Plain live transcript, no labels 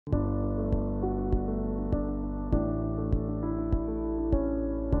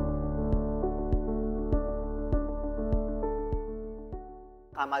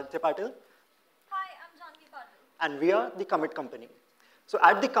I'm Aditya Patil. Hi, I'm Janhvi. And we are the Commit Company. So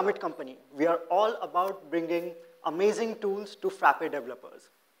at the Commit Company, we are all about bringing amazing tools to Frappe developers.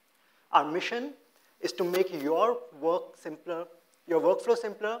 Our mission is to make your work simpler, your workflow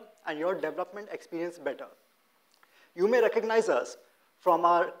simpler, and your development experience better. You may recognize us from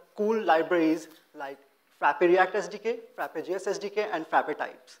our cool libraries like Frappe React SDK, Frappe JS SDK, and Frappe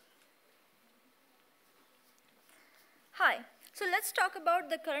types. Hi, so let's talk about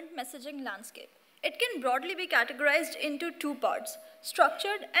the current messaging landscape. It can broadly be categorized into two parts,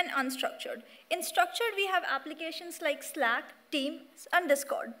 structured and unstructured. In structured, we have applications like Slack, Teams, and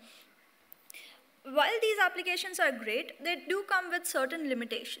Discord. While these applications are great, they do come with certain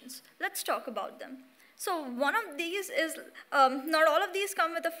limitations. Let's talk about them. So one of these is, not all of these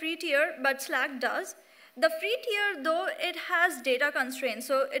come with a free tier, but Slack does. The free tier, though, it has data constraints,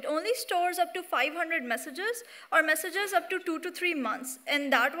 so it only stores up to 500 messages or messages up to 2 to 3 months,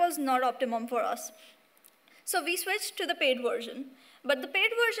 and that was not optimum for us. So we switched to the paid version. But the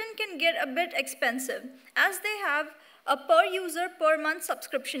paid version can get a bit expensive, as they have a per user per month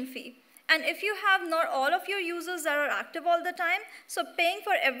subscription fee. And if you have not all of your users that are active all the time, so paying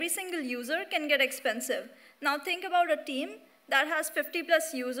for every single user can get expensive. Now think about a team that has 50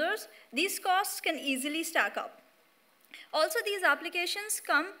 plus users. These costs can easily stack up. Also, these applications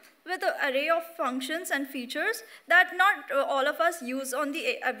come with an array of functions and features that not all of us use on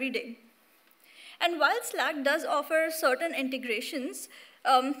the everyday. And while Slack does offer certain integrations,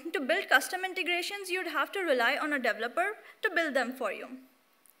 to build custom integrations, you'd have to rely on a developer to build them for you.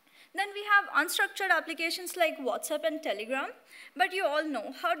 Then we have unstructured applications like WhatsApp and Telegram, but you all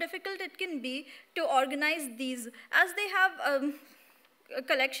know how difficult it can be to organize these, as they have a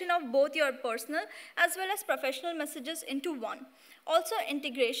collection of both your personal as well as professional messages into one. Also,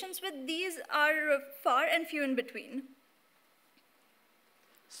 integrations with these are far and few in between.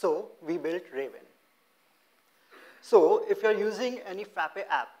 So we built Raven. So if you're using any Frappe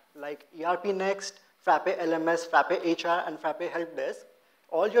app like ERPNext, Frappe LMS, Frappe HR, and Frappe Help Desk,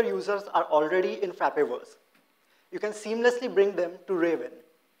 all your users are already in Frappeverse. You can seamlessly bring them to Raven.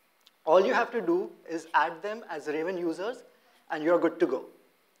 All you have to do is add them as Raven users, and you're good to go.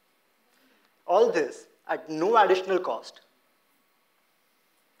 All this at no additional cost.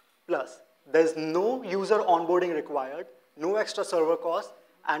 Plus, there's no user onboarding required, no extra server cost,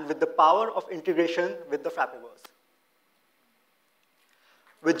 and with the power of integration with the Frappeverse.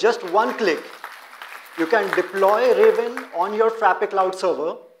 With just one click, you can deploy Raven on your Frappe cloud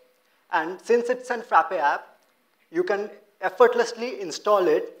server, and since it's an Frappe app, you can effortlessly install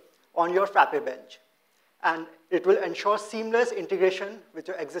it on your Frappe bench, and it will ensure seamless integration with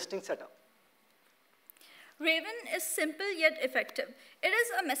your existing setup. Raven is simple yet effective. It is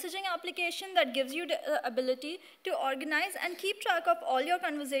a messaging application that gives you the ability to organize and keep track of all your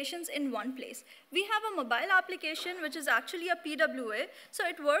conversations in one place. We have a mobile application which is actually a PWA, so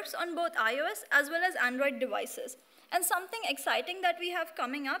it works on both iOS as well as Android devices. And something exciting that we have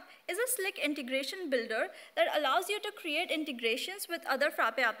coming up is a slick integration builder that allows you to create integrations with other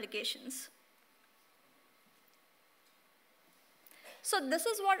Frappe applications. So this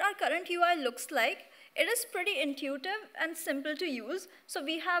is what our current UI looks like. It is pretty intuitive and simple to use. So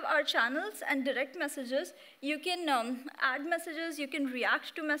we have our channels and direct messages. You can add messages, you can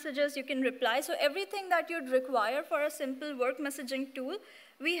react to messages, you can reply. So everything that you'd require for a simple work messaging tool,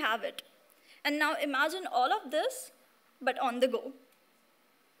 we have it. And now imagine all of this, but on the go.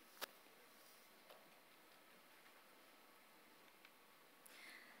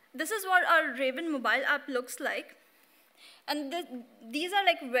 This is what our Raven mobile app looks like. And these are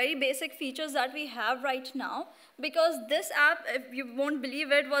like very basic features that we have right now, because this app, if you won't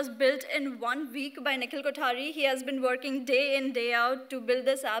believe it, was built in 1 week by Nikhil Kothari. He has been working day in, day out to build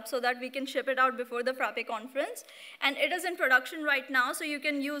this app so that we can ship it out before the Frappe conference. And it is in production right now, so you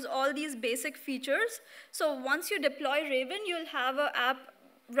can use all these basic features. So once you deploy Raven, you'll have an app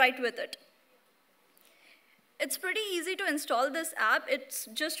right with it. It's pretty easy to install this app. It's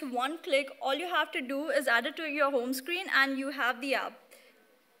just one click. All you have to do is add it to your home screen, and you have the app.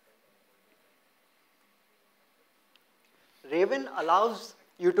 Raven allows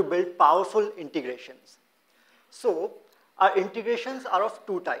you to build powerful integrations. So our integrations are of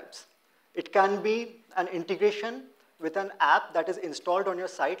two types. It can be an integration with an app that is installed on your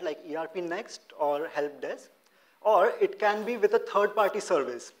site like ERPNext or Help Desk, or it can be with a third-party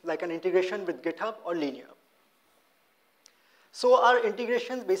service like an integration with GitHub or Linear. So our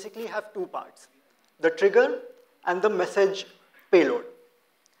integrations basically have two parts, the trigger and the message payload.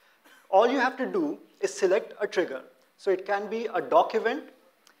 All you have to do is select a trigger. So it can be a doc event,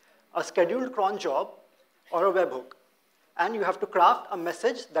 a scheduled cron job, or a webhook. and you have to craft a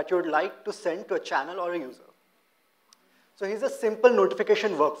message that you would like to send to a channel or a user. So here's a simple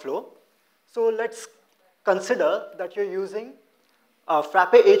notification workflow. So let's consider that you're using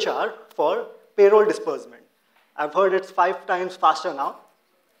Frappe HR for payroll disbursement. I've heard it's 5 times faster now.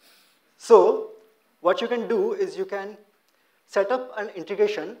 So what you can do is you can set up an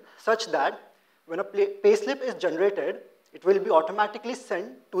integration such that when a payslip is generated, it will be automatically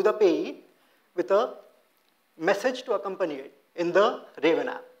sent to the payee with a message to accompany it in the Raven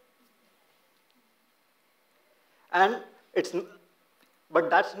app. But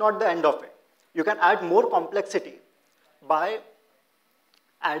that's not the end of it. You can add more complexity by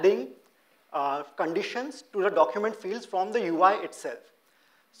adding conditions to the document fields from the UI itself.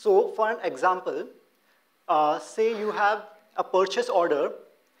 So for an example, say you have a purchase order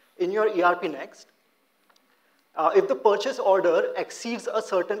in your ERPNext. If the purchase order exceeds a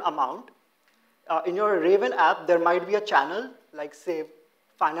certain amount, in your Raven app, there might be a channel, like say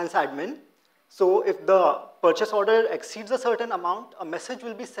finance admin. So if the purchase order exceeds a certain amount, a message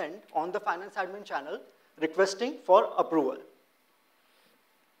will be sent on the finance admin channel requesting for approval.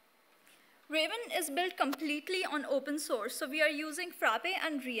 Raven is built completely on open source. So we are using Frappe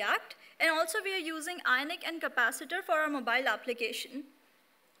and React, and also we are using Ionic and Capacitor for our mobile application.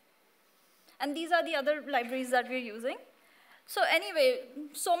 And these are the other libraries that we're using. So anyway,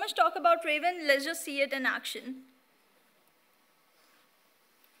 so much talk about Raven, let's just see it in action.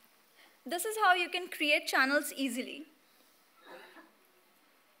 This is how you can create channels easily.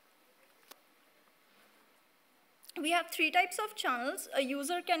 We have 3 types of channels. A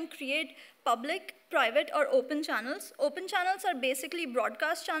user can create public, private, or open channels. Open channels are basically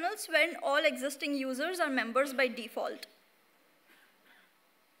broadcast channels wherein all existing users are members by default.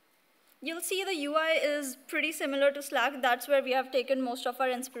 You'll see the UI is pretty similar to Slack. That's where we have taken most of our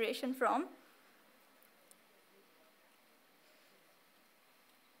inspiration from.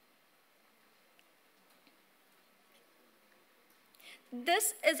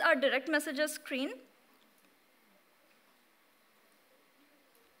 This is our direct messages screen.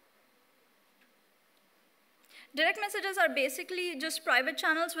 Direct messages are basically just private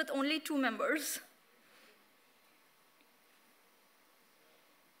channels with only 2 members.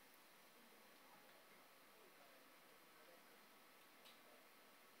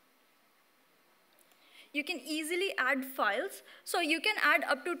 You can easily add files. So you can add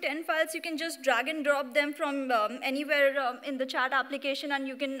up to 10 files. You can just drag and drop them from anywhere in the chat application and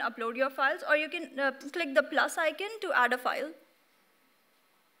you can upload your files, or you can click the plus icon to add a file.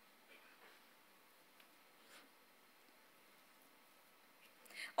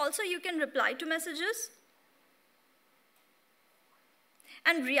 Also, you can reply to messages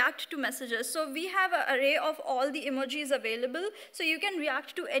and react to messages. So we have an array of all the emojis available, so you can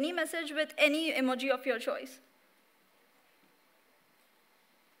react to any message with any emoji of your choice.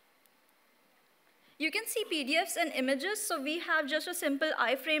 You can see PDFs and images, so we have just a simple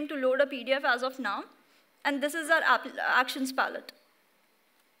iframe to load a PDF as of now, and this is our actions palette.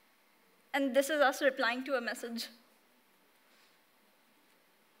 And this is us replying to a message.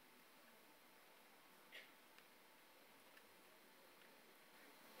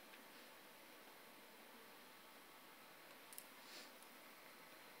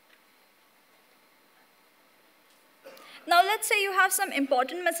 Now let's say you have some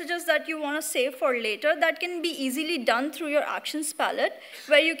important messages that you want to save for later. That can be easily done through your actions palette,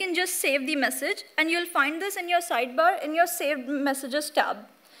 where you can just save the message, and you'll find this in your sidebar in your saved messages tab.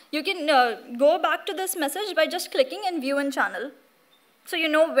 You can go back to this message by just clicking in view in channel, so you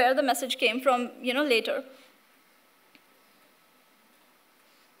know where the message came from later.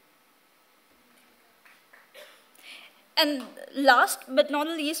 And last but not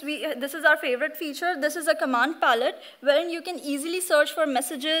least, this is our favorite feature. This is a command palette wherein you can easily search for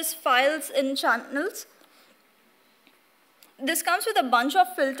messages, files in channels. This comes with a bunch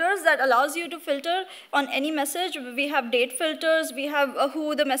of filters that allows you to filter on any message. We have date filters, we have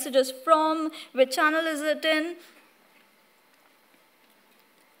who the message is from, which channel is it in.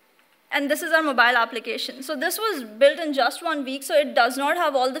 And this is our mobile application. So this was built in just 1 week, so it does not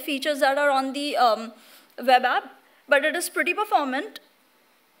have all the features that are on the web app. But it is pretty performant.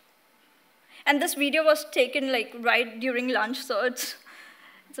 And this video was taken right during lunch, so it's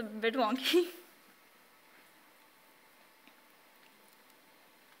a bit wonky.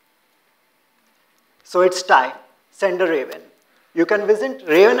 So it's time. Send a Raven. You can visit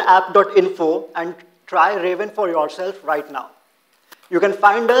ravenapp.info and try Raven for yourself right now. You can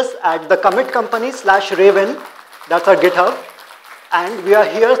find us at the commit company/Raven. That's our GitHub. And we are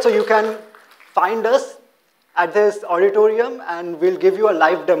here, so you can find us at this auditorium, and we'll give you a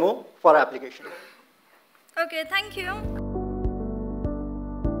live demo for our application. Okay, thank you.